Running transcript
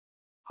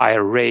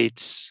higher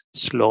rates,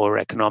 slower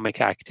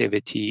economic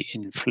activity,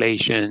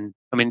 inflation.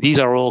 I mean, these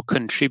are all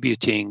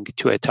contributing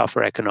to a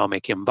tougher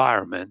economic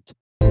environment.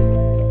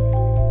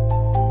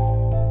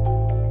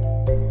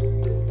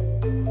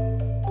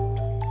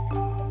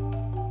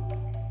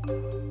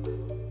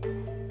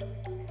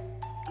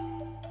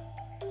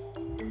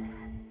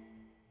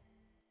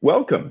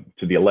 Welcome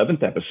to the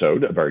 11th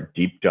episode of our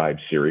deep dive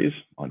series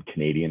on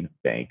Canadian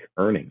bank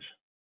earnings.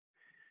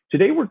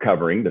 Today we're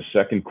covering the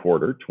second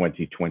quarter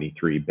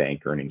 2023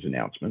 bank earnings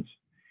announcements,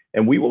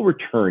 and we will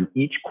return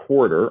each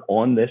quarter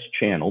on this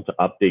channel to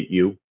update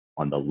you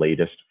on the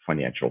latest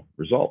financial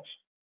results.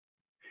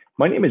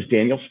 My name is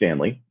Daniel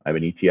Stanley. I'm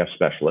an ETF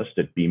specialist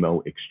at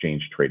BMO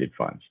Exchange Traded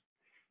Funds,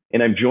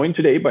 and I'm joined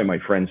today by my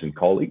friends and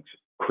colleagues,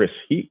 Chris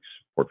Heeks,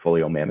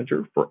 Portfolio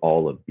Manager for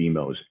all of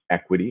BMO's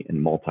equity and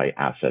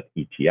multi-asset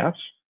ETFs,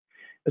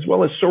 as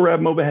well as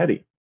Sohrab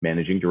Movahedi,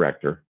 Managing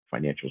Director,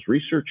 Financials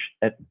Research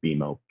at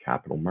BMO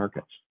Capital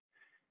Markets.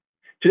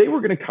 Today, we're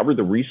going to cover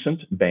the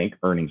recent bank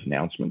earnings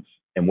announcements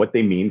and what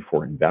they mean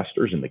for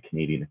investors in the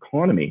Canadian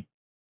economy,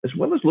 as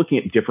well as looking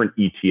at different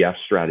ETF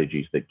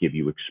strategies that give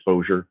you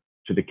exposure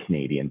to the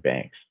Canadian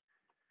banks.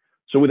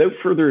 So without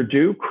further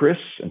ado, Chris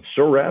and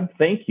Sohrab,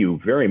 thank you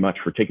very much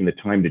for taking the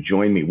time to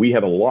join me. We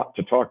have a lot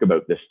to talk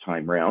about this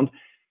time round.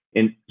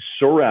 And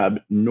Sohrab,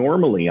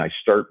 normally I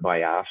start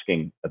by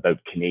asking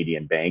about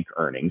Canadian bank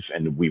earnings,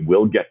 and we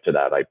will get to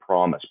that, I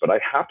promise. But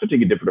I have to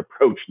take a different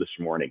approach this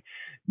morning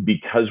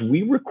because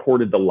we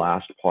recorded the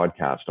last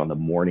podcast on the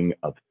morning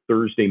of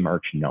Thursday,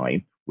 March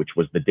 9th, which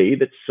was the day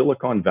that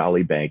Silicon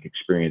Valley Bank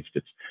experienced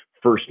its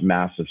first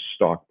massive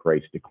stock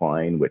price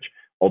decline, which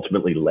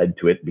ultimately led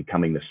to it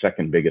becoming the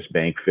second biggest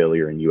bank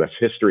failure in U.S.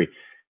 history.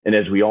 And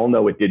as we all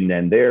know, it didn't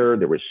end there.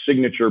 There was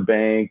Signature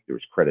Bank, there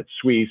was Credit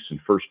Suisse and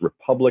First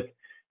Republic,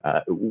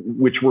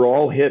 which were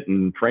all hit.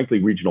 And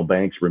frankly, regional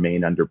banks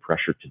remain under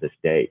pressure to this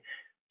day.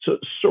 So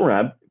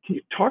Sohrab, can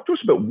you talk to us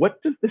about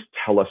what does this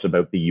tell us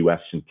about the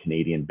U.S. and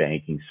Canadian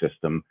banking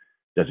system?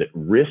 Does it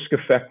risk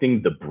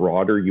affecting the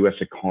broader U.S.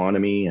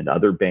 economy and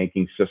other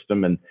banking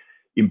system? And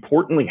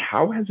importantly,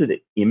 how has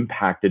it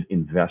impacted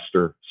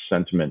investor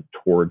sentiment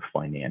toward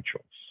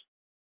financials?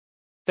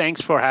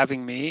 Thanks for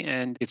having me,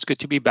 and it's good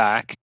to be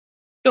back.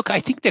 Look, I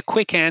think the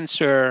quick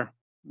answer,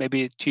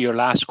 maybe to your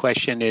last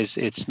question, is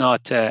it's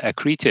not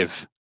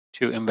accretive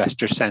to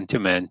investor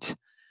sentiment,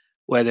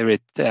 whether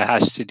it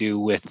has to do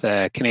with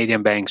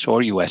Canadian banks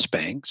or US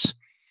banks.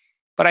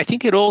 But I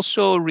think it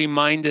also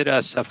reminded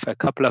us of a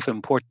couple of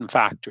important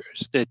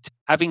factors, that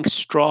having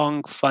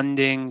strong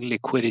funding,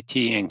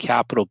 liquidity, and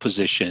capital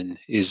position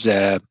is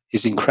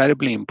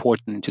incredibly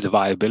important to the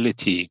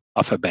viability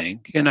of a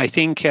bank. And I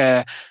think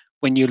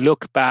when you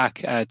look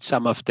back at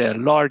some of the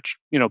large,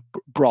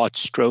 broad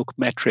stroke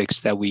metrics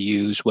that we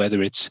use,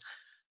 whether it's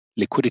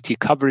liquidity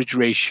coverage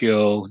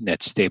ratio,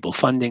 net stable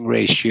funding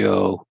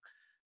ratio,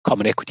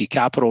 common equity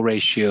capital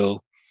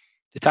ratio,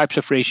 the types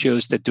of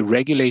ratios that the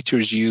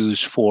regulators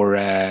use for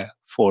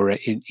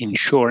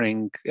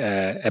ensuring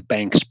a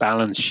bank's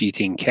balance sheet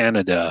in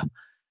Canada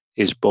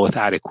is both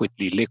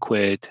adequately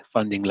liquid,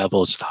 funding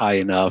levels high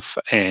enough,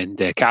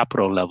 and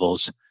capital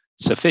levels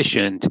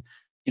sufficient.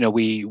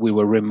 We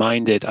were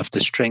reminded of the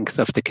strength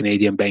of the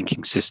Canadian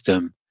banking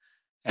system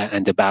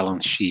and the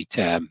balance sheet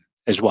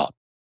as well.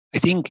 I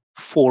think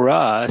for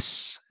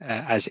us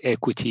as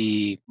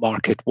equity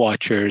market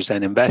watchers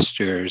and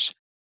investors,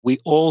 we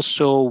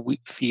also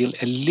feel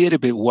a little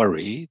bit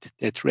worried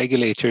that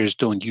regulators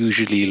don't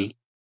usually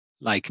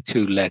like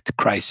to let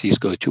crises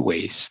go to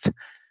waste.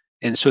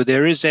 And so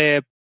there's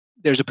a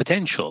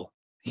potential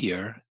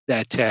here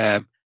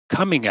that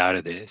coming out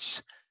of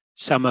this,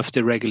 some of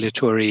the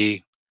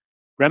regulatory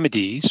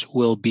remedies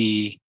will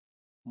be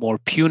more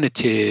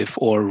punitive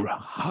or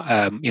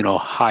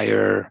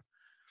higher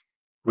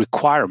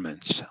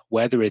requirements,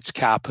 whether it's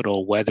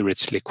capital, whether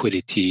it's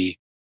liquidity,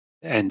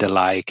 and the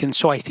like. And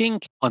so I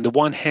think on the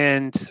one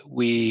hand,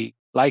 we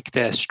like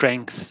the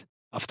strength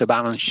of the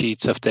balance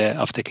sheets of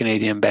the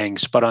Canadian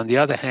banks, but on the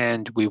other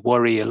hand, we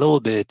worry a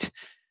little bit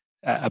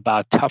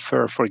about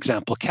tougher, for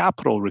example,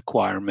 capital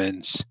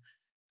requirements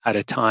at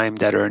a time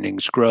that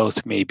earnings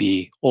growth may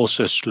be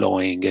also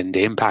slowing, and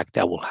the impact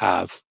that will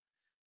have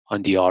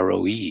on the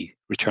ROE,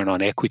 return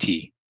on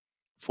equity,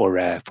 for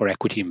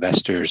equity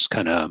investors,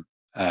 kind of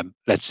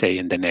let's say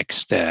in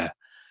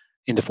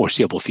the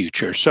foreseeable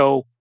future.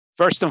 So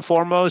first and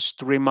foremost,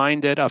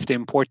 reminded of the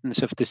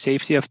importance of the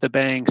safety of the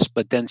banks,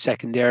 but then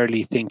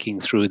secondarily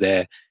thinking through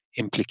the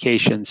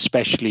implications,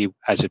 especially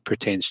as it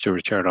pertains to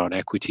return on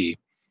equity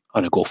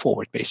on a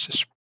go-forward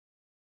basis.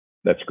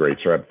 That's great,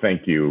 Sohrab.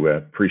 Thank you.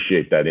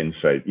 Appreciate that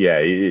insight. Yeah,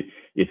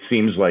 it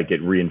seems like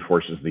it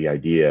reinforces the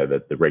idea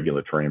that the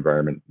regulatory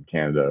environment in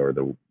Canada, or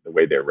the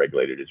way they're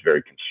regulated, is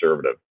very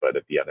conservative. But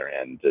at the other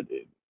end,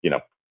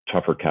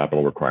 tougher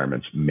capital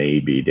requirements may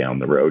be down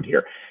the road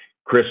here.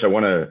 Chris, I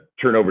want to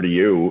turn over to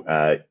you.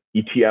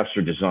 ETFs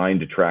are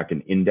designed to track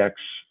an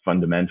index.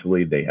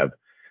 Fundamentally, they have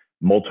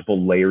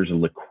multiple layers of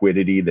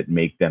liquidity that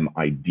make them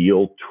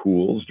ideal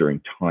tools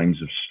during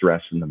times of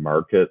stress in the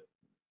market.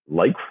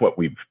 like what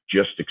we've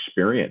just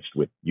experienced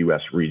with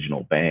US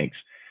regional banks.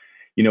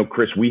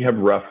 Chris, we have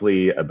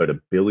roughly about $1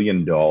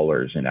 billion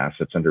in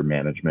assets under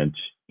management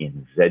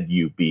in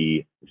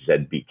ZUB,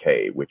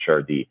 ZBK, which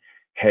are the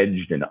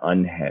hedged and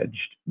unhedged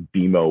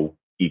BMO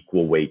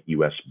equal weight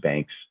US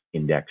banks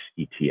index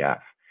ETF.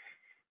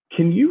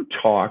 Can you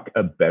talk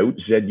about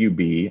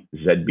ZUB,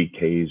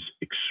 ZBK's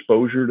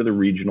exposure to the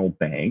regional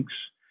banks?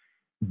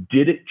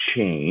 Did it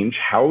change?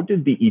 How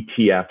did the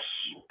ETFs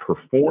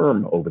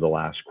perform over the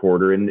last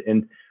quarter?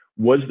 And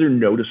was there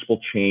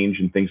noticeable change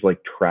in things like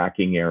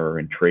tracking error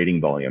and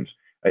trading volumes?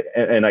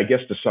 And I guess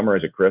to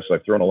summarize it, Chris,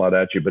 I've thrown a lot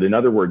at you, but in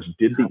other words,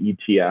 did the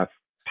ETF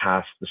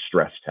pass the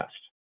stress test?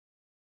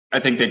 I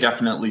think they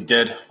definitely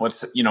did.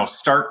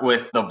 Start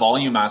with the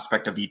volume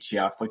aspect of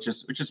ETF, which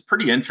is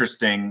pretty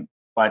interesting.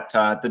 But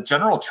the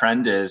general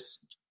trend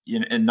is,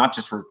 and not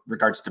just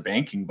regards to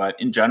banking, but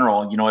in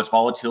general, as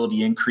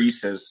volatility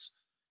increases,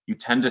 you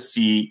tend to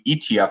see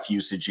ETF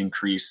usage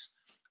increase.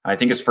 I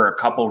think it's for a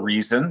couple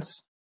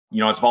reasons.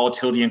 As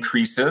volatility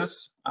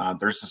increases,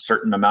 there's a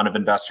certain amount of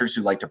investors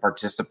who like to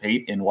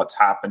participate in what's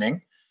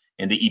happening.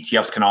 And the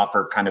ETFs can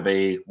offer kind of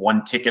a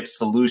one-ticket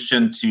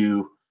solution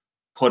to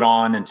put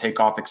on and take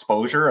off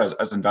exposure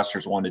as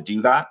investors want to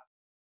do that.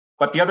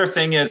 But the other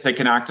thing is they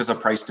can act as a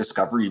price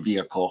discovery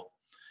vehicle.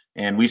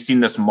 And we've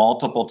seen this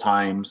multiple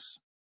times,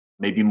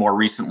 maybe more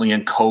recently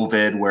in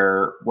COVID,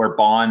 where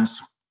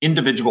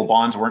individual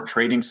bonds weren't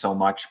trading so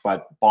much,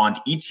 but bond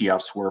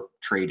ETFs were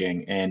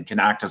trading and can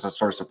act as a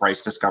source of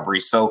price discovery.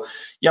 So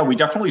yeah, we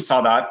definitely saw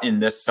that in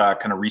this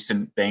kind of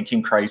recent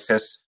banking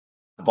crisis.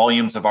 The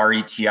volumes of our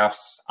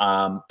ETFs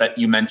that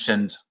you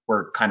mentioned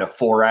were kind of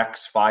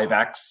 4x,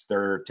 5x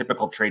their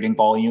typical trading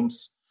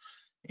volumes.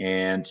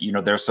 And,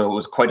 so it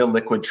was quite a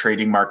liquid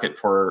trading market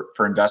for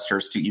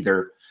investors to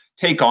either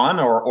take on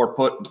or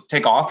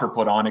take off or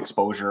put on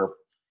exposure,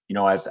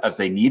 as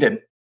they needed.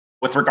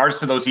 With regards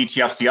to those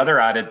ETFs, the other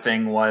added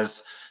thing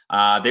was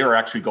they were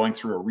actually going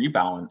through a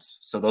rebalance.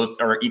 So those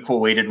are equal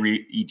weighted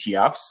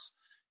ETFs,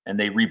 and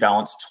they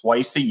rebalance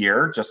twice a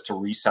year just to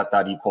reset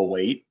that equal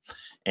weight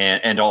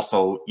and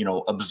also,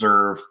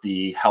 observe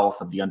the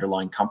health of the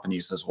underlying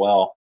companies as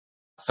well.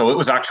 So it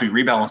was actually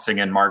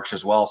rebalancing in March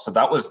as well. So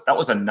that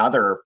was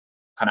another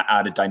kind of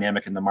added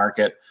dynamic in the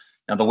market.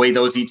 Now, the way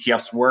those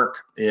ETFs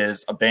work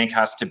is a bank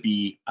has to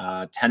be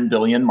 10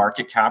 billion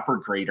market cap or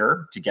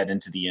greater to get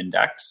into the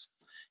index.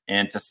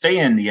 And to stay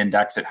in the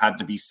index, it had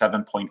to be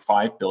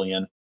 7.5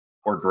 billion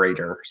or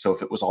greater. So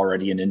if it was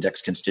already an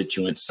index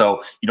constituent.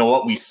 So,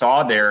 what we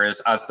saw there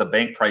is as the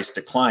bank price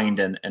declined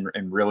and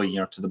really,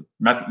 to the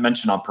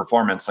mention on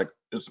performance, like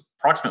it was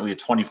approximately a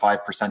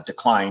 25%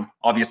 decline,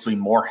 obviously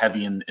more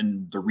heavy in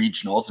the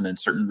regionals and in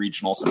certain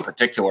regionals in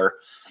particular.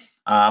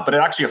 But it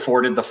actually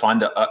afforded the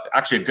fund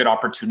actually a good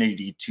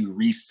opportunity to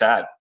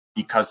reset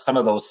because some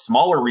of those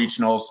smaller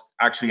regionals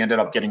actually ended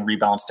up getting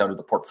rebalanced out of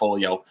the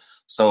portfolio.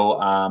 So,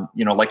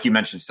 like you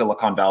mentioned,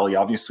 Silicon Valley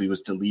obviously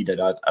was deleted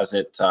as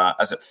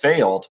it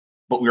failed,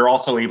 but we were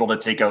also able to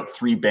take out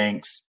 3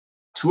 banks,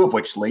 2 of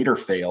which later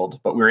failed,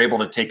 but we were able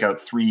to take out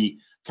three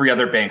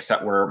other banks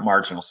that were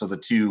marginal. So the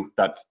 2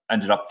 that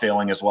ended up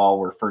failing as well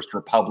were First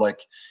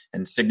Republic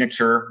and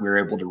Signature. We were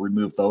able to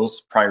remove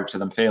those prior to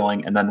them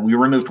failing. And then we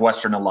removed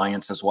Western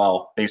Alliance as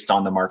well, based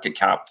on the market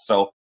cap.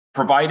 So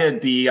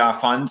provided the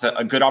funds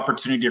a good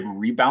opportunity to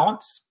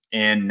rebalance,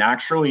 and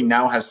naturally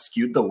now has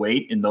skewed the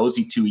weight in those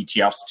 2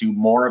 ETFs to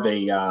more of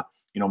a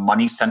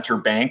money center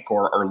bank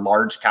or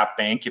large cap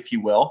bank, if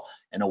you will,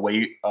 and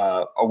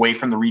away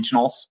from the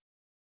regionals.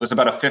 It was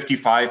about a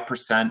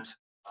 55%,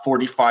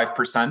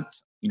 45%,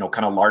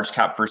 kind of large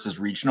cap versus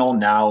regional.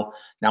 Now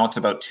it's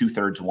about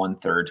 2/3,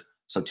 1/3.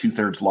 So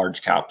 2/3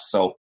 large cap.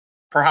 So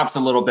perhaps a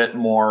little bit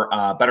more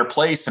better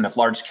place. And if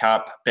large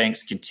cap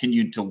banks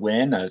continued to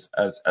win, as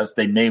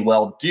they may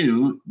well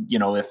do,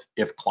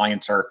 if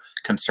clients are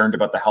concerned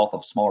about the health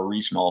of smaller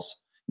regionals,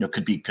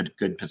 could be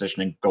good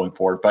positioning going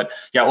forward. But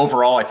yeah,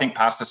 overall, I think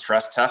past the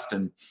stress test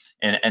and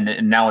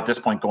now at this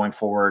point going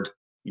forward,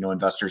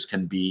 investors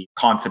can be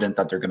confident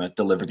that they're going to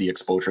deliver the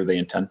exposure they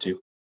intend to.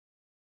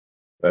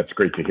 That's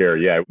great to hear.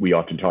 Yeah, we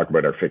often talk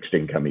about our fixed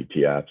income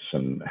ETFs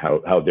and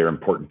how they're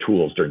important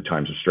tools during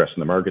times of stress in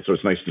the market. So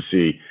it's nice to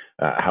see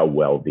how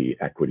well the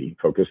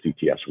equity-focused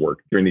ETFs work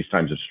during these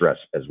times of stress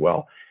as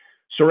well.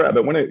 Saurabh,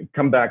 I want to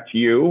come back to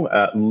you.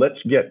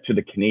 Let's get to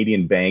the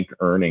Canadian bank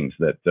earnings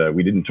that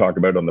we didn't talk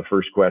about on the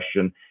first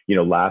question.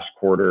 Last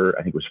quarter,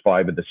 I think it was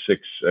 5 of the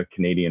 6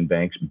 Canadian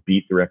banks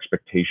beat their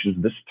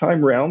expectations. This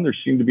time around, there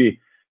seemed to be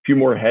few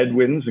more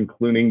headwinds,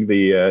 including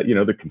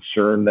the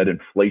concern that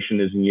inflation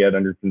isn't yet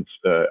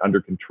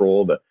under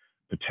control, the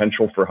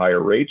potential for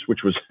higher rates,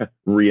 which was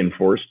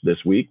reinforced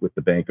this week with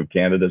the Bank of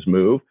Canada's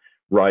move,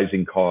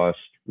 rising costs,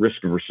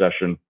 risk of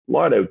recession, a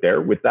lot out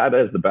there. With that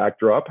as the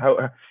backdrop,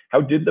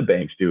 how did the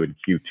banks do in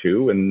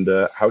Q2,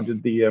 and how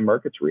did the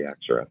markets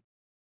react, Saurabh?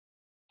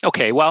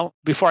 Okay, well,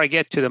 before I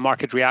get to the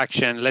market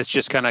reaction, let's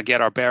just kind of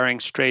get our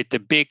bearings straight. The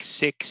big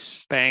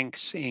 6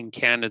 banks in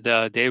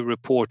Canada, they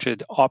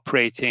reported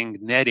operating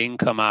net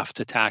income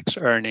after tax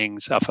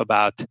earnings of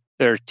about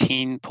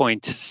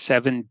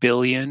 13.7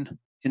 billion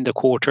in the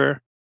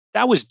quarter.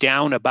 That was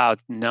down about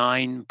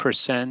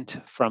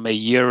 9% from a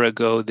year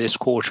ago this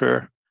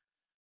quarter.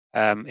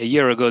 A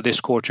year ago this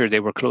quarter, they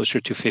were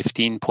closer to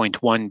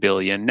 15.1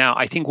 billion. Now,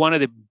 I think one of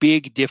the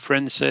big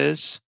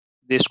differences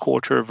this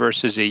quarter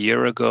versus a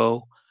year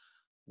ago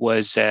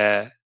was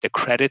the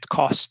credit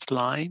cost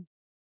line.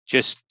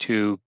 Just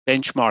to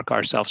benchmark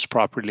ourselves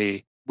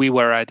properly, we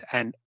were at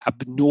an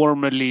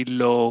abnormally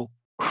low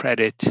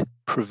credit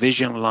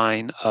provision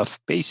line of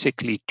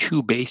basically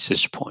 2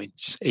 basis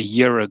points a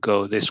year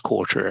ago this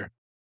quarter.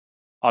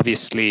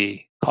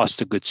 Obviously,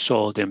 cost of goods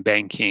sold in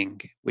banking,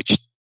 which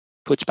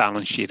puts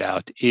balance sheet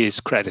out, is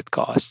credit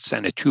costs,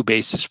 and a 2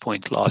 basis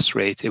point loss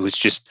rate. It was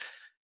just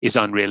is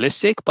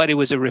unrealistic, but it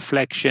was a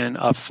reflection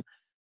of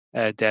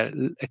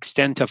the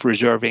extent of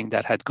reserving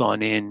that had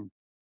gone in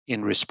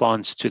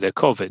response to the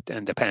COVID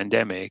and the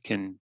pandemic,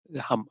 and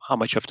how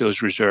much of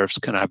those reserves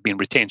can have been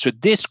retained. So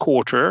this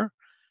quarter,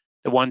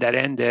 the one that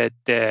ended,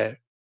 the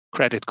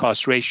credit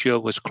cost ratio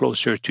was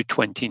closer to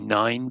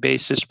 29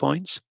 basis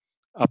points,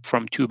 up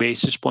from 2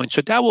 basis points.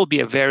 So that will be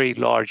a very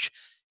large,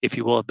 if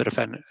you will, a bit of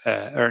an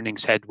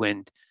earnings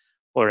headwind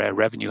or a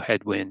revenue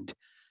headwind.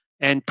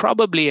 And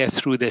probably a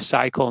through the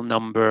cycle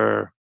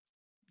number,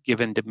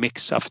 given the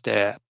mix of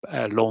the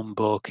loan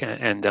book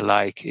and the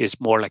like, is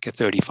more like a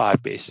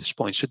 35 basis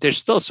points. So there's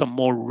still some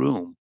more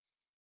room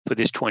for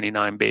this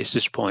 29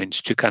 basis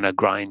points to kind of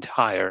grind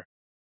higher.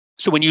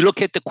 So when you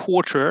look at the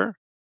quarter,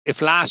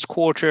 if last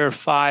quarter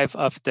 5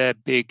 of the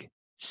big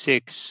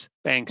 6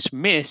 banks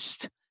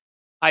missed,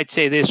 I'd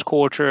say this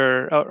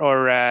quarter,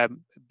 or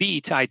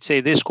beat, I'd say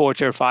this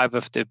quarter 5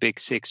 of the big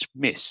 6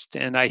 missed.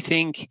 And I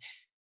think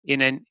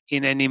in an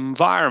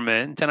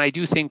environment, and I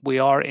do think we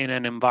are in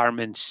an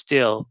environment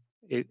still,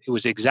 it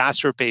was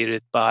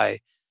exacerbated by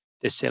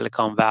the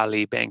Silicon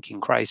Valley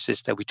banking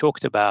crisis that we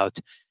talked about.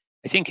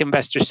 I think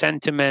investor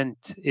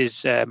sentiment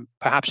is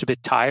perhaps a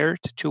bit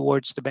tired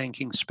towards the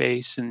banking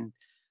space, and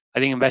I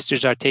think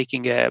investors are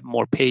taking a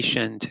more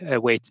patient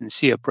wait and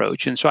see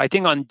approach. And so I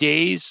think on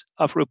days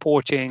of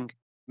reporting,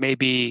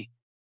 maybe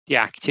the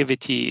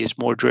activity is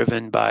more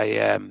driven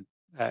by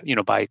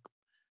by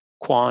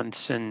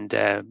quants and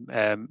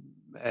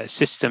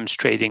systems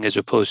trading as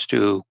opposed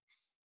to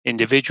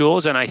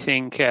individuals. And I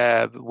think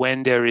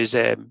when there is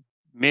a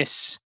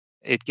miss,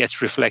 it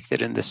gets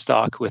reflected in the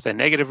stock with a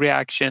negative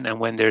reaction. And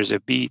when there's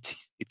a beat,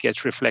 it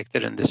gets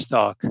reflected in the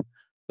stock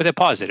with a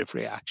positive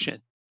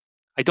reaction.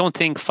 I don't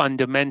think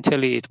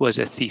fundamentally it was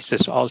a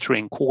thesis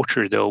altering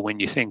quarter, though, when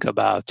you think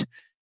about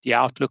the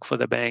outlook for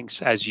the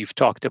banks, as you've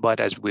talked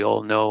about, as we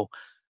all know,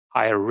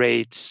 higher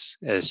rates,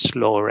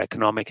 slower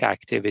economic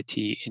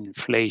activity,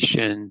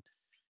 inflation.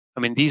 I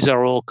mean, these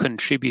are all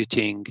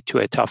contributing to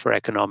a tougher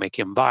economic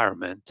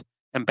environment.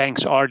 And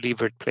banks are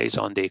levered plays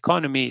on the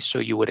economy, so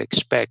you would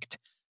expect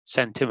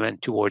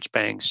sentiment towards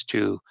banks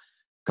to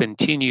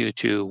continue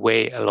to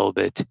weigh a little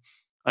bit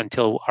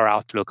until our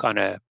outlook on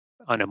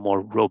a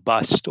more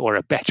robust or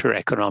a better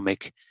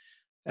economic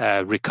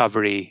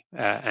recovery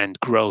and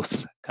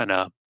growth kind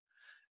of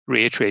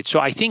reiterates. So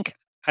I think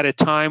at a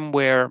time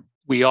where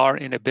we are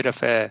in a bit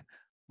of a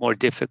more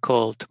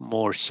difficult,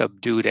 more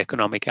subdued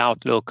economic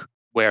outlook,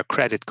 where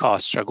credit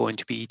costs are going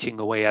to be eating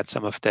away at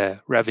some of the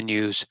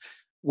revenues,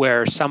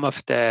 where some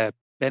of the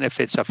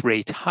benefits of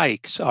rate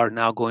hikes are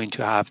now going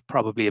to have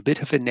probably a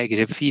bit of a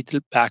negative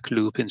feedback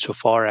loop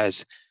insofar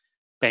as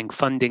bank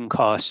funding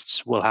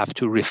costs will have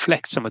to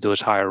reflect some of those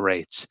higher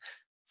rates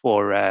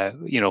for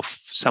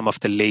some of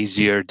the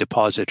lazier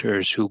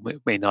depositors who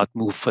may not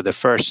move for the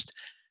first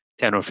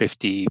 10 or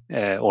 50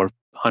 or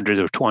 100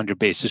 or 200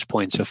 basis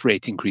points of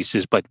rate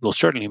increases, but will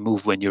certainly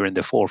move when you're in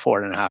the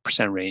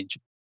 4.5% range.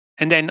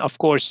 And then, of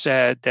course,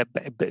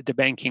 the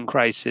banking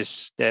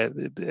crisis that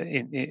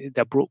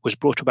was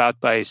brought about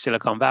by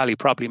Silicon Valley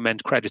probably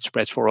meant credit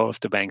spreads for all of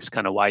the banks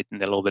kind of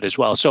widened a little bit as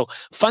well. So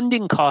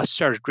funding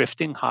costs are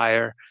drifting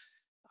higher.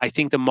 I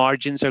think the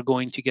margins are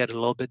going to get a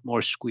little bit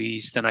more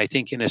squeezed. And I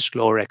think in a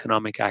slower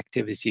economic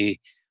activity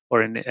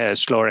or in a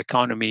slower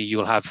economy,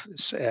 you'll have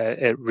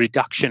a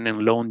reduction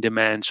in loan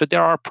demand. So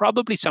there are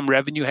probably some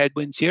revenue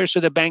headwinds here. So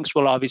the banks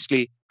will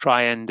obviously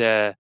try and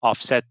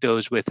offset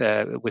those with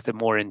a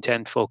more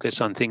intent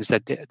focus on things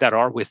that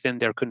are within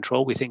their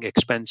control. We think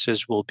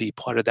expenses will be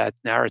part of that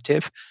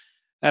narrative.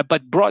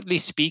 But broadly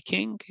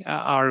speaking,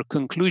 our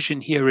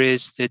conclusion here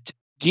is that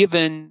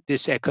given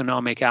this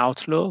economic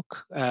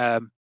outlook,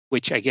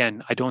 which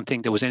again, I don't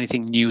think there was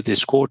anything new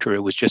this quarter,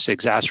 it was just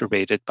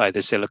exacerbated by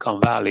the Silicon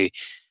Valley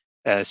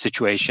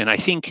situation. I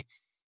think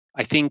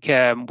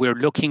we're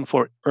looking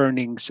for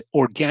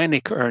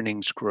organic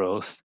earnings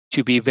growth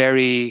to be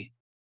very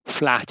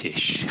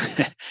flattish.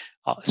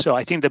 So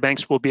I think the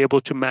banks will be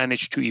able to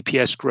manage to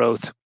EPS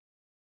growth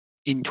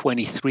in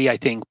 23, I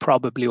think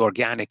probably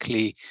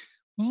organically,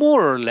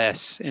 more or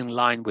less in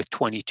line with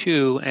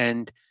 22.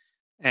 And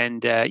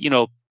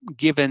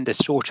given the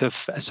sort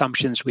of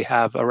assumptions we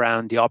have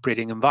around the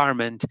operating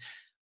environment,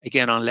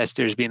 again, unless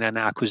there's been an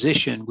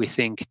acquisition, we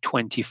think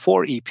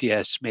 24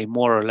 EPS may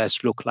more or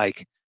less look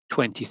like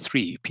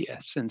 23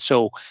 EPS. And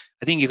so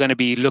I think you're going to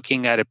be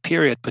looking at a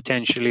period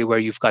potentially where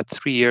you've got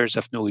 3 years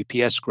of no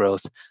EPS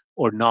growth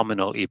or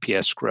nominal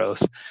EPS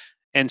growth.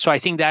 And so I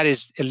think that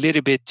is a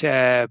little bit,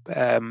 that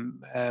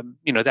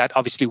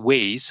obviously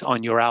weighs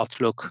on your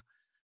outlook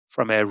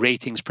from a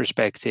ratings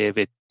perspective.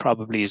 It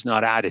probably is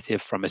not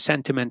additive from a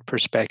sentiment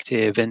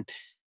perspective.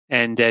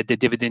 And the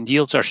dividend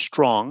yields are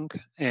strong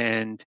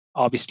and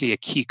obviously a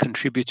key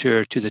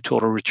contributor to the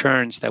total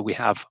returns that we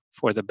have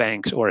for the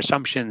banks, or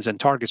assumptions and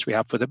targets we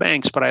have for the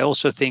banks. But I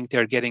also think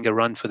they're getting a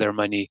run for their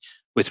money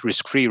with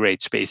risk-free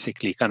rates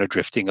basically kind of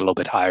drifting a little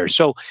bit higher.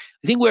 So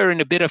I think we're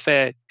in a bit of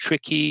a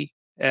tricky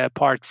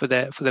part for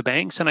the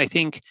banks. And I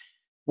think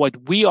what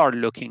we are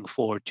looking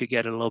for to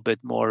get a little bit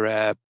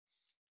more,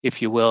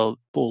 if you will,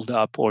 pulled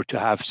up, or to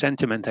have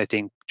sentiment, I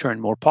think, turn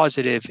more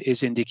positive,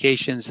 is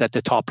indications that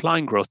the top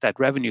line growth, that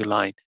revenue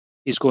line,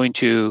 is going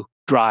to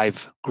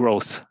drive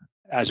growth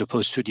as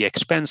opposed to the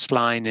expense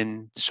line.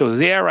 And so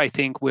there, I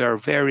think we are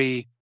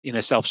very, in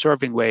a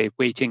self-serving way,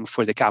 waiting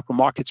for the capital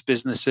markets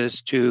businesses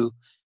to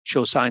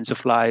show signs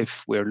of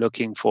life. We're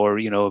looking for,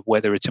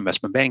 whether it's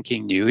investment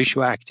banking, new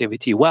issue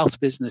activity, wealth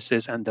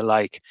businesses, and the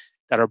like,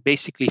 that are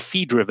basically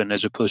fee-driven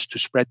as opposed to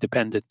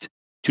spread-dependent,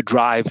 to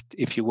drive,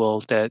 if you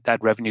will, that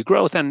revenue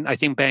growth. And I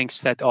think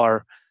banks that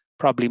are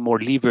probably more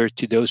levered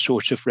to those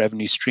sorts of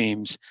revenue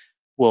streams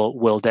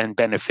will then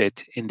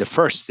benefit in the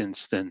first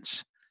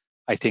instance,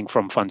 I think,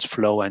 from funds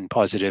flow and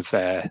positive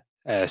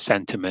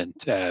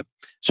sentiment.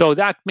 So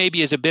that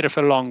maybe is a bit of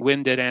a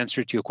long-winded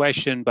answer to your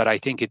question, but I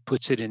think it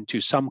puts it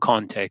into some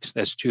context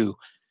as to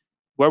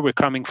where we're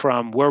coming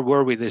from, where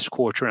were we this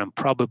quarter, and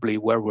probably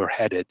where we're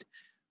headed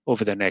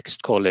over the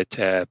next, call it,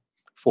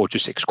 4 to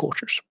 6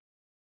 quarters.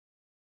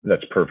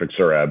 That's perfect,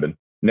 Sohrab. And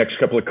next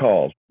couple of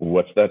calls,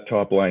 what's that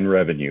top line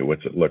revenue?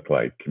 What's it look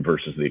like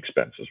versus the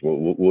expenses?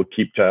 We'll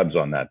keep tabs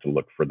on that to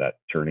look for that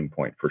turning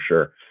point for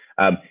sure.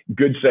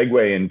 Good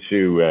segue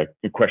into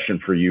a question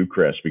for you,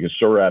 Chris, because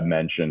Sohrab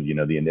mentioned,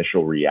 the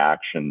initial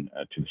reaction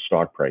to the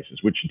stock prices,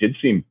 which did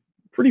seem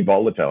pretty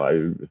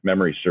volatile. If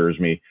memory serves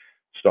me,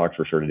 stocks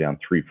were sort of down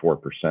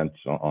 3-4%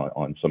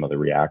 on some of the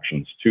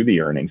reactions to the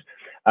earnings.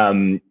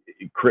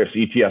 Chris,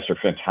 ETFs are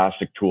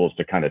fantastic tools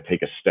to kind of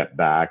take a step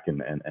back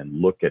and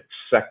look at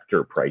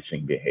sector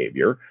pricing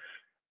behavior.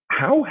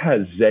 How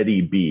has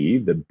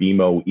ZEB, the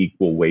BMO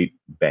Equal Weight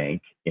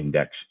Bank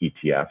Index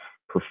ETF,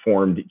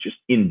 performed just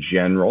in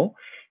general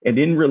and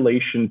in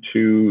relation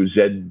to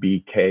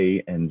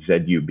ZBK and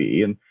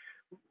ZUB? And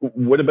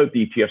what about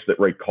the ETFs that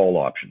write call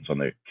options on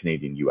the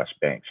Canadian US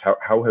banks?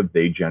 How have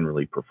they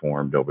generally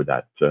performed over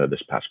that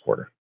this past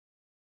quarter?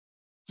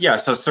 Yeah,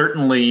 so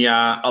certainly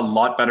a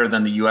lot better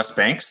than the U.S.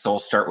 banks. So I'll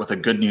start with a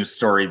good news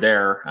story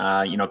there.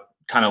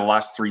 Kind of the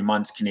last 3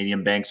 months,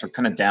 Canadian banks are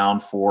kind of down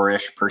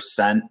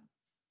 4-ish%.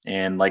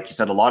 And like you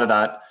said, a lot of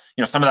that,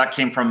 some of that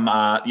came from,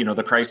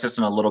 the crisis,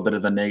 and a little bit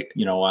of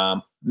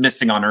the,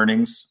 missing on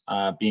earnings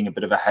being a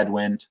bit of a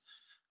headwind.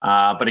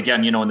 But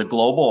again, in the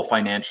global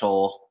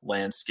financial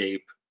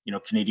landscape,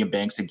 Canadian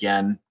banks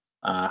again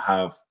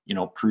have,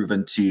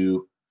 proven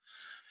to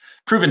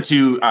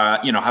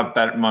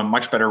have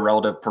much better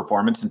relative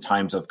performance in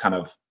times of kind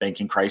of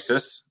banking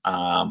crisis,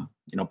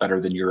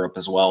 better than Europe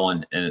as well,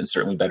 and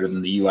certainly better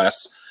than the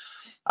US.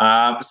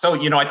 So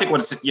I think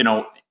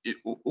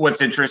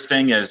what's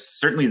interesting is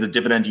certainly the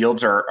dividend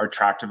yields are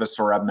attractive, as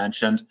Sohrab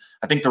mentioned.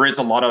 I think there is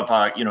a lot of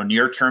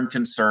near-term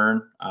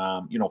concern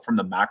from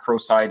the macro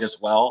side as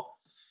well.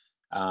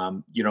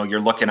 You're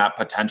looking at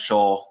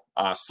potential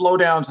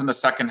slowdowns in the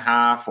second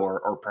half,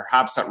 or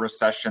perhaps that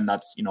recession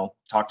that's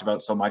talked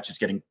about so much is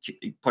getting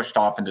pushed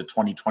off into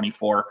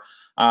 2024.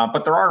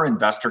 But there are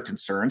investor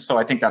concerns, so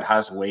I think that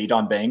has weighed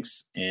on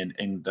banks and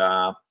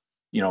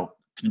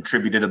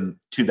contributed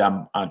to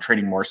them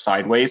trading more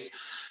sideways.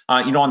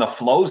 On the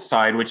flow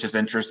side, which is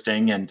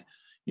interesting, and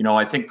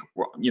I think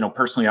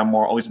personally I'm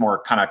always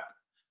more kind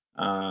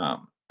of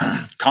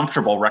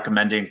comfortable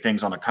recommending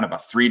things on a kind of a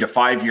 3 to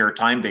 5 year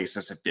time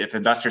basis if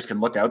investors can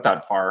look out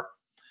that far.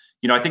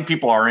 I think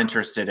people are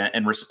interested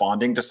in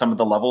responding to some of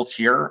the levels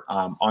here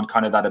on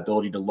kind of that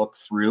ability to look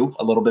through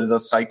a little bit of the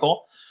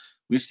cycle.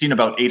 We've seen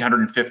about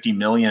 850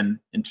 million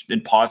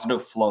in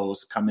positive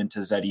flows come into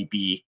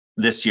ZEB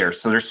this year.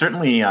 So there's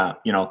certainly,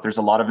 there's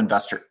a lot of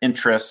investor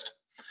interest.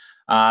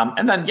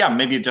 And then,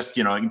 maybe just,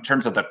 in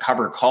terms of the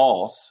cover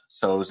calls.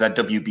 So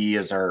ZWB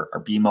is our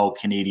BMO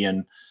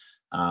Canadian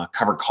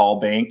cover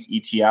call bank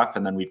ETF.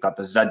 And then we've got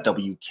the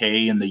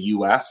ZWK in the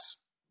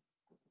US,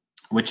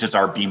 which is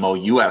our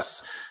BMO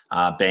US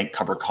bank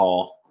cover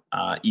call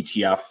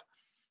ETF.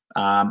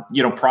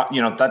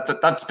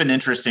 That's been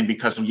interesting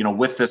because,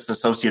 with this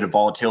associated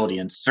volatility,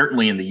 and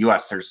certainly in the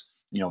US, there's,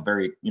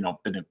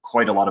 been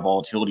quite a lot of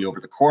volatility over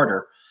the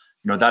quarter.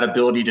 That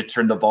ability to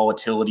turn the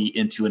volatility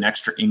into an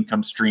extra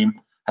income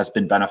stream has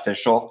been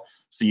beneficial.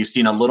 So you've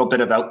seen a little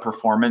bit of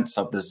outperformance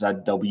of the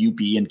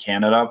ZWB in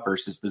Canada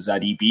versus the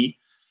ZEB.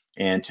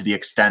 And to the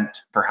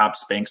extent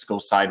perhaps banks go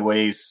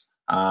sideways,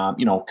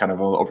 kind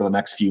of over the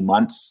next few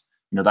months,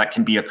 that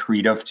can be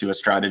accretive to a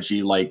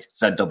strategy like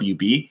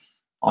ZWB.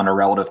 on a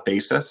relative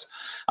basis.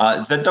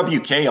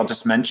 ZWK, I'll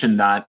just mention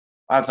that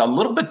has a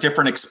little bit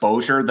different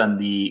exposure than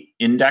the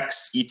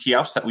index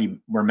ETFs that we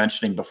were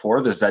mentioning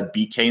before, the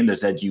ZBK and the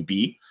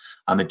ZUB.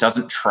 It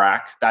doesn't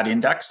track that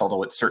index,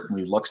 although it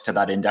certainly looks to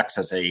that index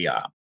as a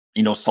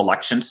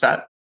selection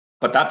set.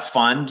 But that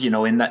fund,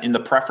 in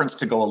the preference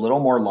to go a little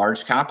more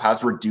large cap,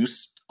 has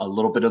reduced a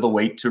little bit of the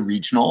weight to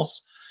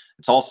regionals.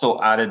 It's also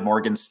added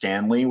Morgan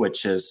Stanley,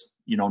 which is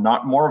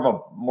not more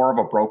of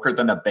a broker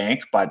than a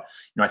bank, but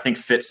I think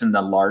fits in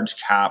the large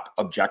cap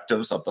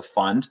objectives of the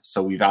fund.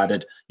 So we've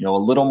added a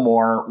little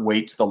more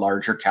weight to the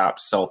larger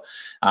caps. So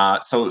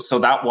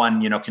that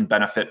one can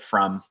benefit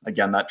from,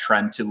 again, that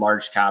trend to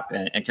large cap,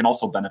 and can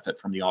also benefit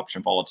from the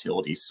option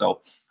volatility.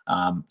 So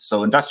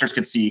investors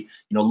can see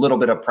a little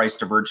bit of price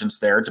divergence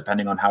there,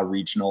 depending on how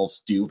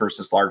regionals do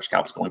versus large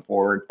caps going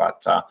forward.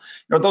 But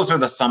those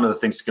are some of the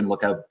things you can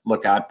look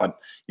at. But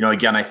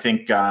again, I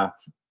think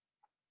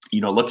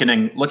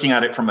looking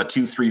at it from a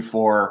 2, 3,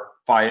 4,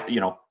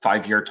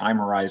 5-year time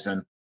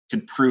horizon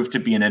could prove to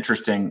be an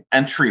interesting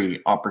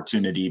entry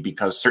opportunity,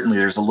 because certainly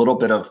there's a little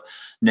bit of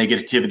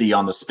negativity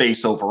on the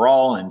space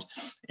overall,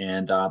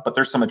 but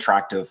there's some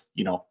attractive,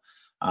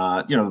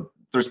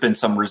 there's been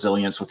some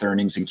resilience with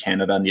earnings in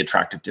Canada, and the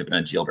attractive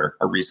dividend yield are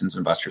reasons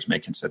investors may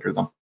consider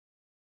them.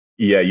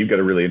 Yeah, you've got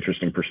a really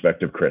interesting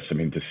perspective, Chris. I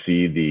mean, to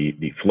see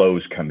the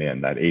flows come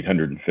in, that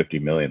 850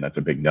 million, that's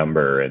a big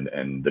number.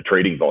 And the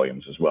trading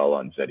volumes as well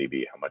on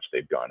ZEB, how much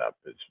they've gone up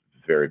is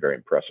very, very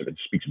impressive. It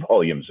speaks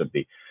volumes of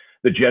the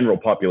general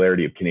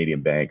popularity of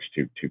Canadian banks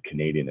to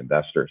Canadian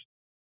investors.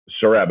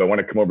 Sohrab, I want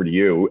to come over to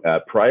you.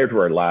 Prior to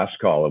our last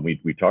call, and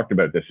we talked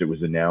about this, it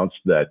was announced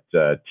that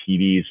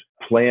TD's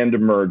planned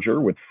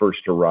merger with First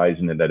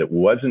Horizon, and that it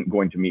wasn't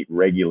going to meet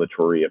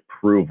regulatory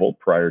approval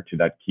prior to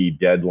that key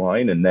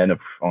deadline. And then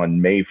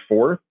on May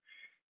 4th,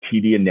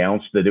 TD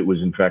announced that it was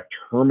in fact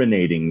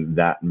terminating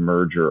that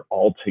merger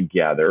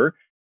altogether.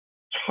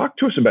 Talk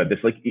to us about this.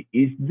 Like,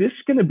 is this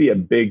going to be a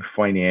big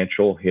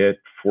financial hit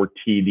for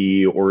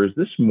TD, or is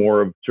this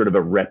more of sort of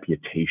a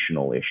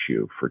reputational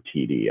issue for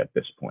TD at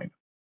this point?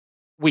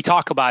 We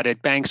talk about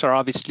it. Banks are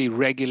obviously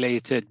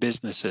regulated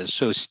businesses.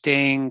 So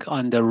staying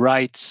on the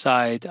right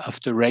side of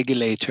the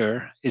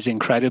regulator is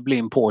incredibly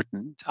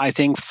important. I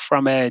think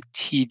from a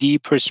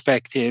TD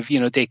perspective,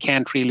 they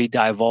can't really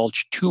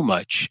divulge too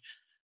much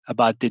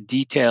about the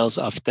details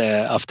of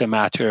the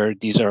matter.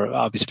 These are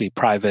obviously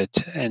private.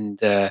 And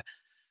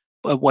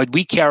but what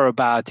we care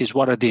about is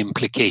what are the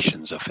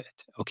implications of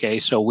it. Okay,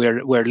 so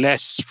we're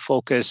less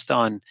focused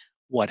on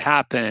what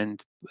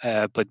happened,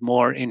 but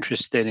more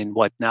interested in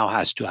what now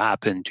has to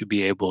happen to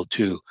be able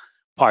to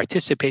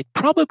participate,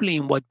 probably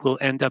in what will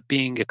end up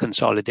being a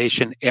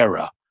consolidation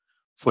era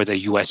for the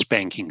U.S.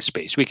 banking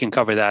space. We can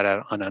cover that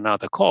on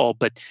another call,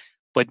 but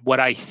what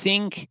I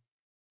think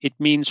it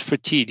means for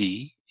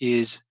TD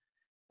is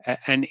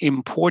an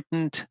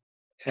important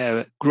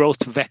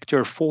growth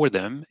vector for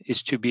them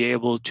is to be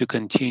able to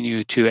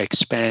continue to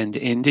expand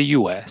in the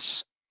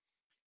U.S.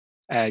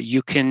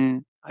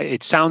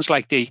 It sounds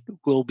like they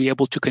will be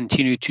able to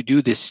continue to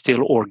do this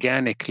still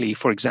organically,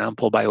 for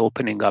example, by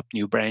opening up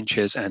new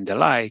branches and the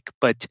like,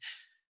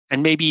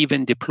 and maybe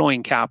even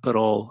deploying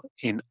capital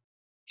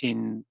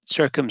in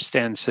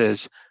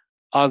circumstances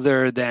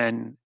other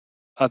than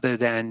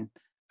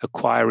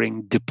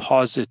acquiring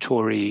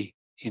depository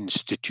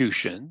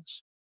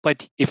institutions.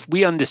 But if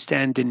we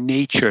understand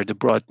the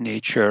broad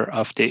nature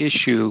of the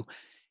issue,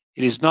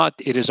 it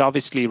is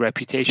obviously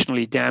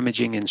reputationally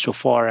damaging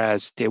insofar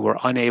as they were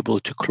unable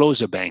to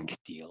close a bank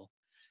deal.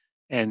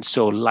 And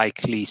so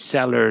likely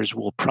sellers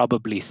will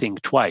probably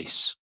think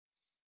twice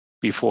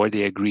before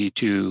they agree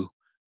to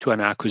an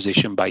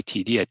acquisition by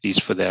TD, at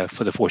least for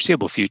the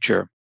foreseeable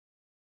future.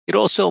 It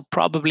also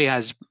probably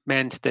has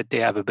meant that they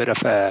have a bit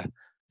of a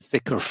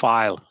thicker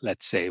file,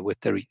 let's say, with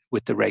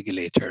the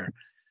regulator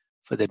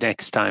for the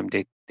next time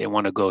they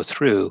want to go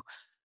through.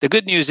 The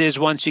good news is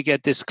once you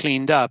get this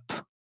cleaned up,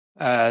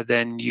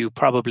 then you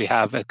probably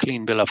have a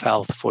clean bill of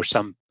health for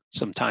some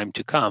time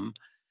to come.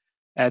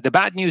 The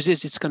bad news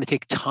is it's going to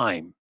take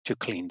time to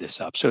clean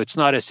this up. So it's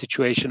not a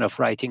situation of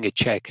writing a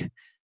check,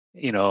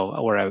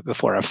 or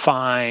for a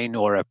fine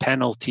or a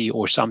penalty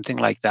or something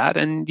like that.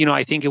 And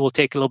I think it will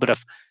take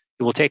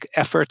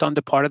effort on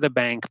the part of the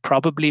bank,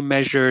 probably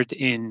measured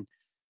in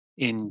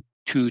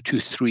 2 to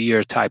 3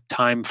 year type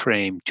time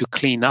frame, to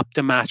clean up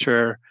the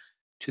matter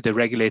to the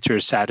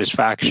regulator's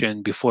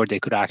satisfaction before they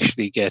could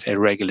actually get a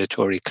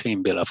regulatory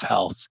clean bill of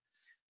health,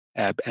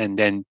 and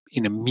then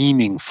in a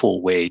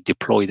meaningful way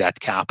deploy that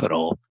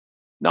capital,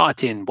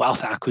 not in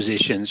wealth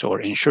acquisitions or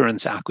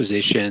insurance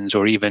acquisitions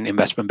or even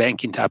investment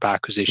banking type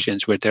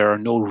acquisitions where there are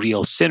no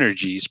real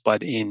synergies,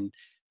 but in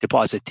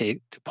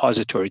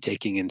depository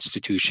taking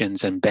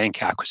institutions and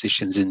bank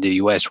acquisitions in the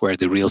US where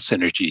the real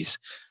synergies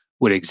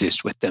would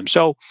exist with them.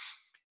 So,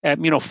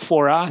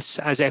 for us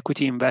as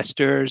equity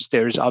investors,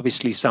 there's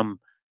obviously some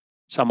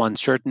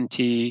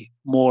uncertainty,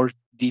 more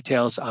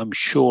details, I'm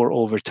sure,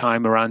 over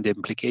time around the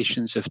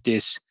implications of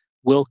this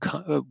will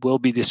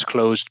be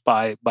disclosed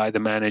by the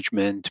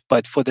management.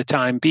 But for the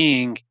time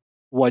being,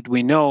 What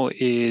we know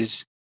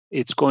is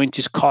it's going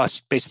to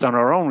cost, based on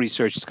our own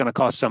research, it's going to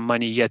cost some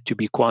money yet to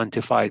be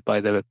quantified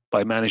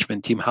by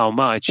management team how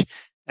much,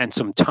 and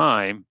some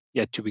time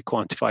yet to be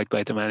quantified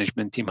by the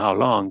management team how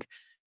long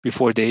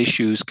before the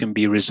issues can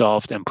be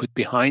resolved and put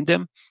behind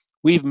them.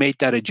 We've made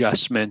that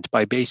adjustment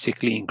by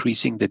basically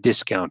increasing the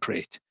discount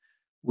rate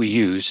we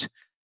use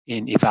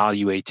in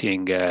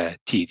evaluating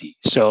TD.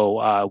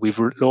 So we've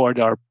lowered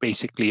our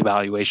basically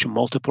evaluation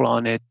multiple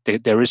on it.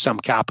 There is some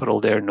capital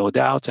there, no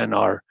doubt, and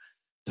our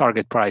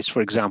target price,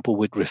 for example,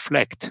 would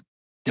reflect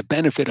the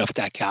benefit of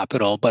that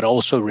capital, but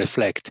also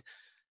reflect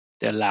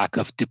the lack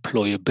of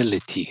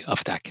deployability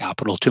of that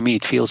capital. To me,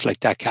 it feels like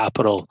that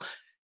capital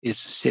is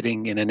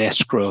sitting in an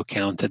escrow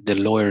account at the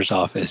lawyer's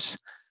office.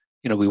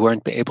 We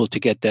weren't able to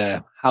get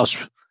the house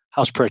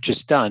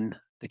purchase done.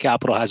 The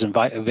capital hasn't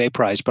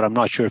vaporized, but I'm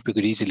not sure if we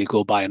could easily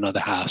go buy another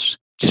house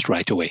just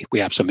right away. We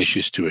have some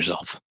issues to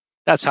resolve.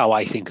 That's how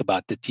I think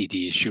about the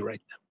TD issue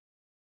right now.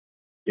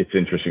 It's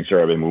interesting,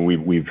 sir. I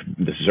mean,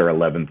 this is our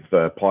 11th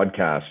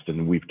podcast,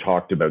 and we've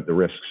talked about the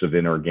risks of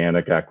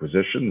inorganic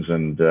acquisitions.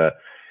 And,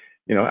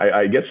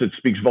 I guess it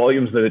speaks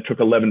volumes that it took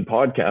 11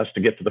 podcasts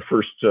to get to the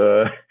first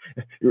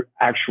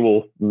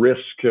actual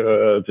risk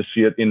to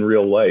see it in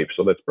real life.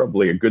 So that's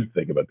probably a good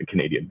thing about the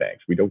Canadian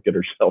banks. We don't get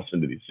ourselves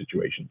into these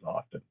situations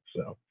often.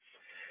 So,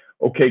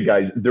 okay,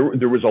 guys,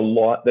 there was a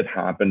lot that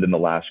happened in the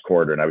last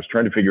quarter, and I was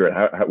trying to figure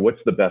out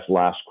what's the best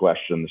last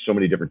question. There's so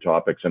many different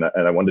topics, and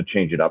I wanted to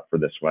change it up for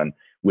this one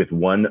with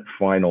one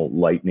final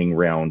lightning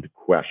round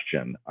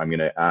question. I'm going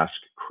to ask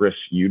Chris,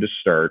 you to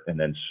start, and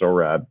then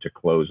Sohrab to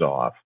close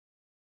off.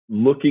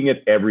 Looking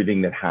at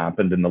everything that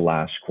happened in the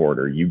last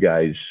quarter, you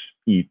guys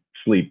eat,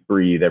 sleep,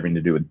 breathe, everything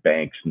to do with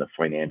banks and the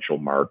financial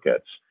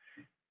markets.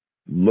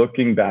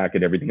 Looking back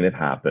at everything that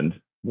happened,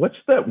 what's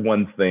that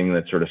one thing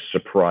that sort of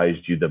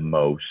surprised you the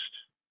most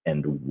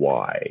and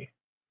why?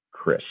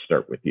 Chris,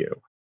 start with you.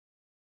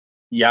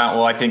 Yeah,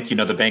 well, I think,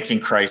 the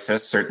banking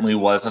crisis certainly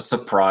was a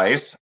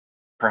surprise.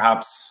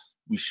 Perhaps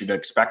we should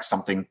expect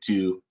something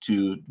to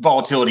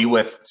volatility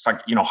with,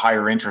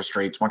 higher interest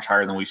rates, much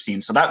higher than we've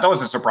seen. So that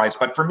was a surprise.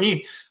 But for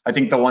me, I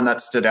think the one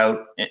that stood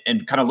out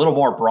and kind of a little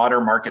more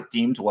broader market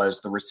themed was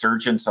the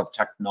resurgence of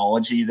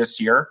technology this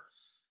year.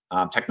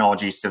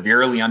 Technology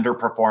severely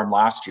underperformed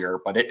last year,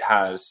 but it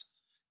has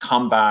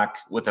come back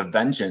with a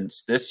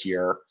vengeance this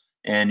year.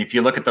 And if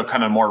you look at the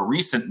kind of more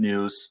recent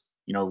news,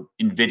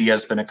 NVIDIA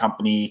has been a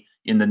company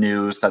in the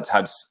news that's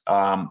had,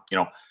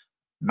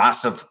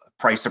 massive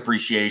price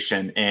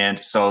appreciation. And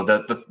so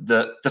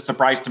the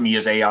surprise to me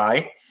is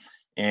AI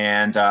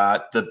and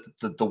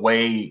the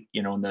way,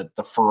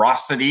 the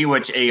ferocity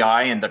which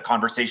AI and the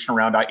conversation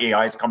around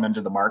AI has come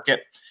into the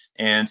market.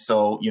 And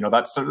so,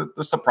 that's sort of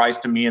the surprise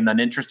to me, and then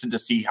interested to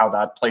see how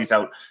that plays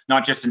out,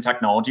 not just in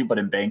technology, but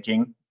in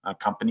banking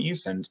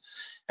companies and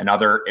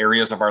other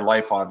areas of our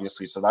life,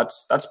 obviously. So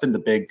that's been the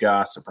big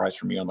surprise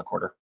for me on the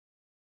quarter.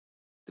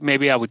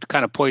 Maybe I would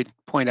kind of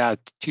point out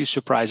two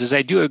surprises.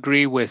 I do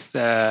agree with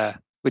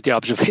the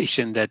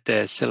observation that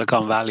the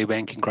Silicon Valley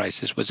banking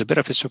crisis was a bit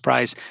of a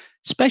surprise,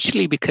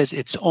 especially because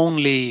it's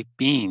only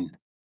been,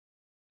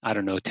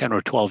 10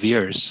 or 12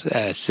 years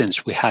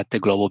since we had the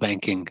global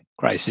banking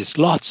crisis.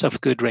 Lots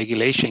of good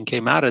regulation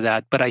came out of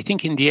that. But I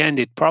think in the end,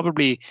 it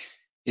probably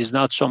is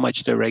not so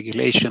much the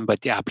regulation,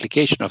 but the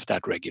application of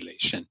that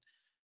regulation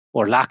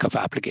or lack of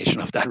application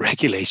of that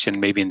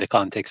regulation, maybe in the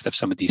context of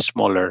some of these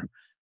smaller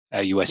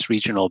US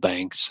regional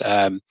banks.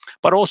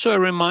 But also a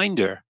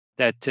reminder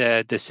that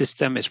the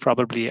system is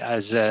probably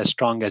as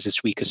strong as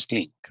its weakest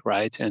link,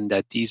 right? And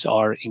that these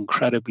are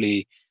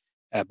incredibly,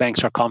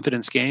 banks are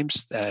confidence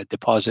games.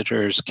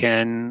 Depositors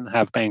can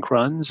have bank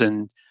runs,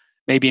 and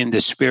maybe in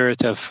the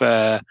spirit of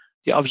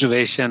the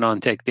observation on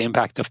the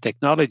impact of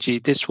technology,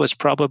 this was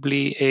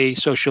probably a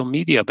social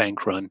media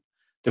bank run,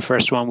 the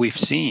first one we've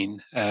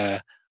seen,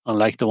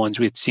 unlike the ones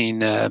we'd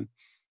seen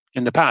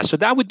in the past. So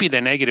that would be the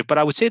negative. But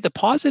I would say the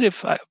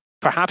positive,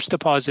 perhaps the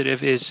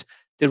positive is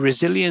the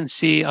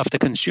resiliency of the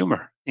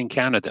consumer in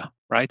Canada,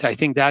 right? I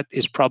think that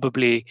is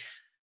probably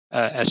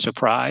a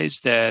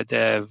surprise.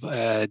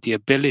 The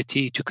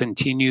ability to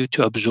continue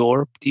to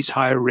absorb these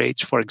higher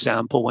rates, for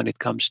example, when it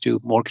comes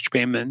to mortgage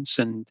payments,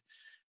 and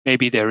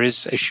maybe there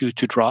is a shoe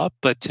to drop,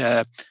 but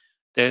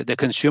the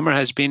consumer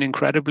has been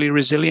incredibly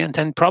resilient,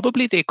 and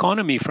probably the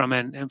economy from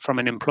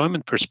an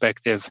employment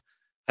perspective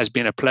has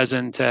been a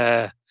pleasant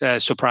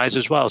surprise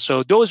as well.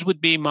 So those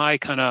would be my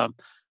kind of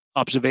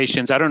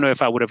observations. I don't know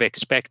if I would have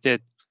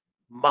expected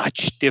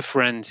much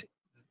different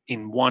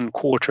in one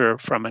quarter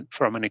from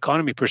an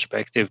economy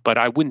perspective, but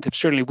I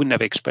certainly wouldn't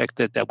have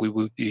expected that we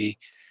would be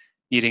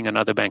needing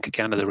another Bank of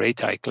Canada rate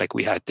hike like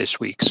we had this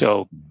week.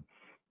 So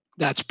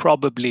that's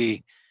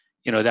probably,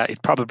 that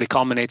it probably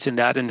culminates in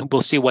that, and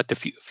we'll see what the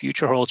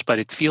future holds. But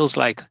it feels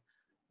like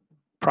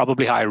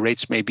probably higher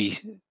rates may be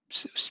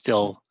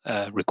still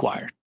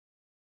required.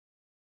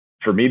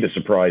 For me, the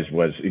surprise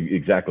was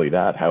exactly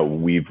that, how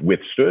we've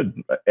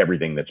withstood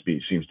everything that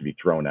seems to be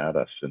thrown at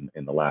us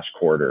in the last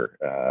quarter.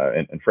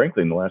 And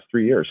frankly, in the last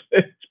 3 years,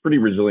 it's pretty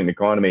resilient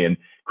economy. And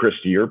Chris,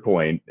 to your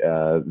point,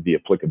 the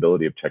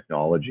applicability of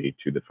technology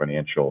to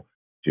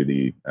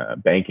the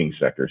banking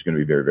sector is going to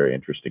be very, very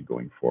interesting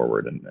going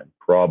forward, and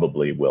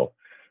probably will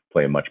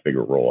play a much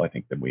bigger role, I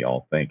think, than we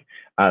all think.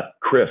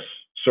 Chris,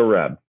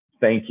 Saurabh,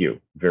 thank you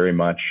very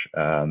much.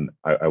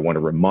 I want to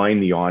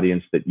remind the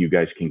audience that you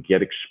guys can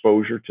get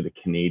exposure to the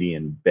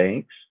Canadian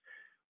banks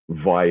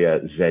via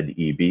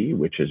ZEB,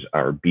 which is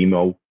our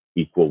BMO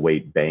Equal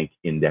Weight Bank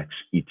Index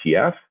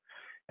ETF.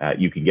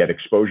 You can get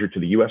exposure to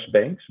the US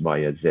banks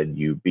via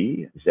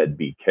ZUB,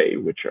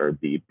 ZBK, which are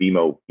the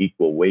BMO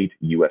Equal Weight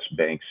US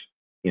Banks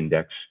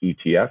Index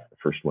ETF. The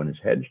first one is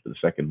hedged, the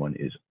second one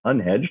is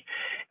unhedged.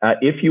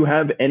 If you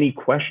have any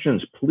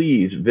questions,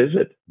 please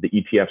visit the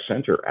ETF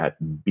Center at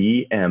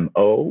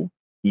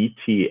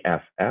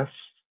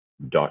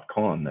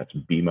bmoetfs.com. That's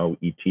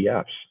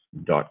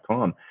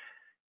bmoetfs.com.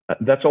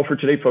 That's all for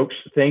today, folks.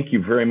 Thank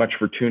you very much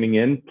for tuning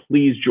in.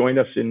 Please join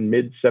us in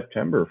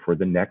mid-September for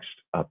the next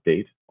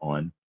update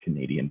on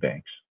Canadian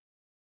banks.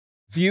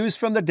 Views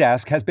from the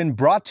Desk has been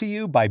brought to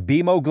you by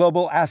BMO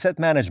Global Asset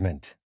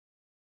Management.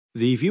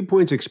 The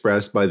viewpoints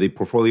expressed by the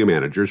portfolio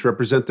managers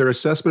represent their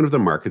assessment of the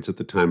markets at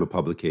the time of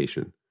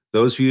publication.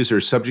 Those views are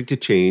subject to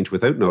change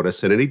without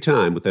notice at any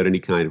time without any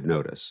kind of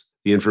notice.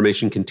 The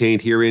information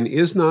contained herein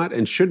is not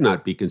and should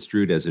not be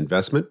construed as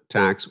investment,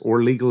 tax,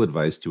 or legal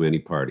advice to any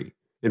party.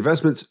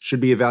 Investments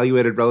should be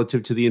evaluated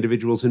relative to the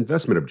individual's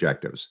investment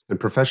objectives, and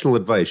professional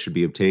advice should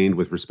be obtained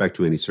with respect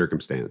to any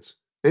circumstance.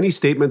 Any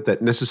statement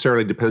that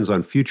necessarily depends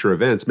on future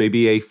events may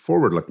be a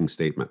forward-looking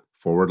statement.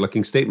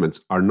 Forward-looking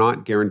statements are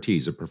not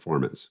guarantees of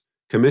performance.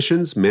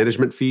 Commissions,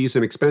 management fees,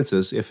 and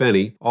expenses, if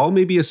any, all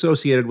may be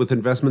associated with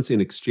investments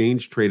in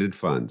exchange-traded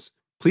funds.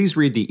 Please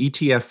read the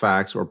ETF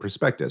facts or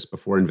prospectus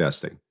before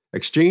investing.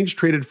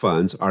 Exchange-traded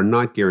funds are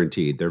not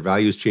guaranteed. Their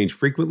values change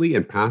frequently,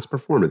 and past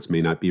performance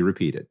may not be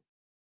repeated.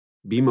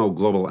 BMO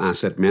Global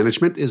Asset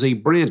Management is a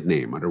brand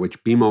name under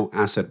which BMO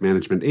Asset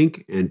Management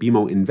Inc. and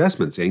BMO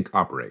Investments Inc.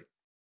 operate.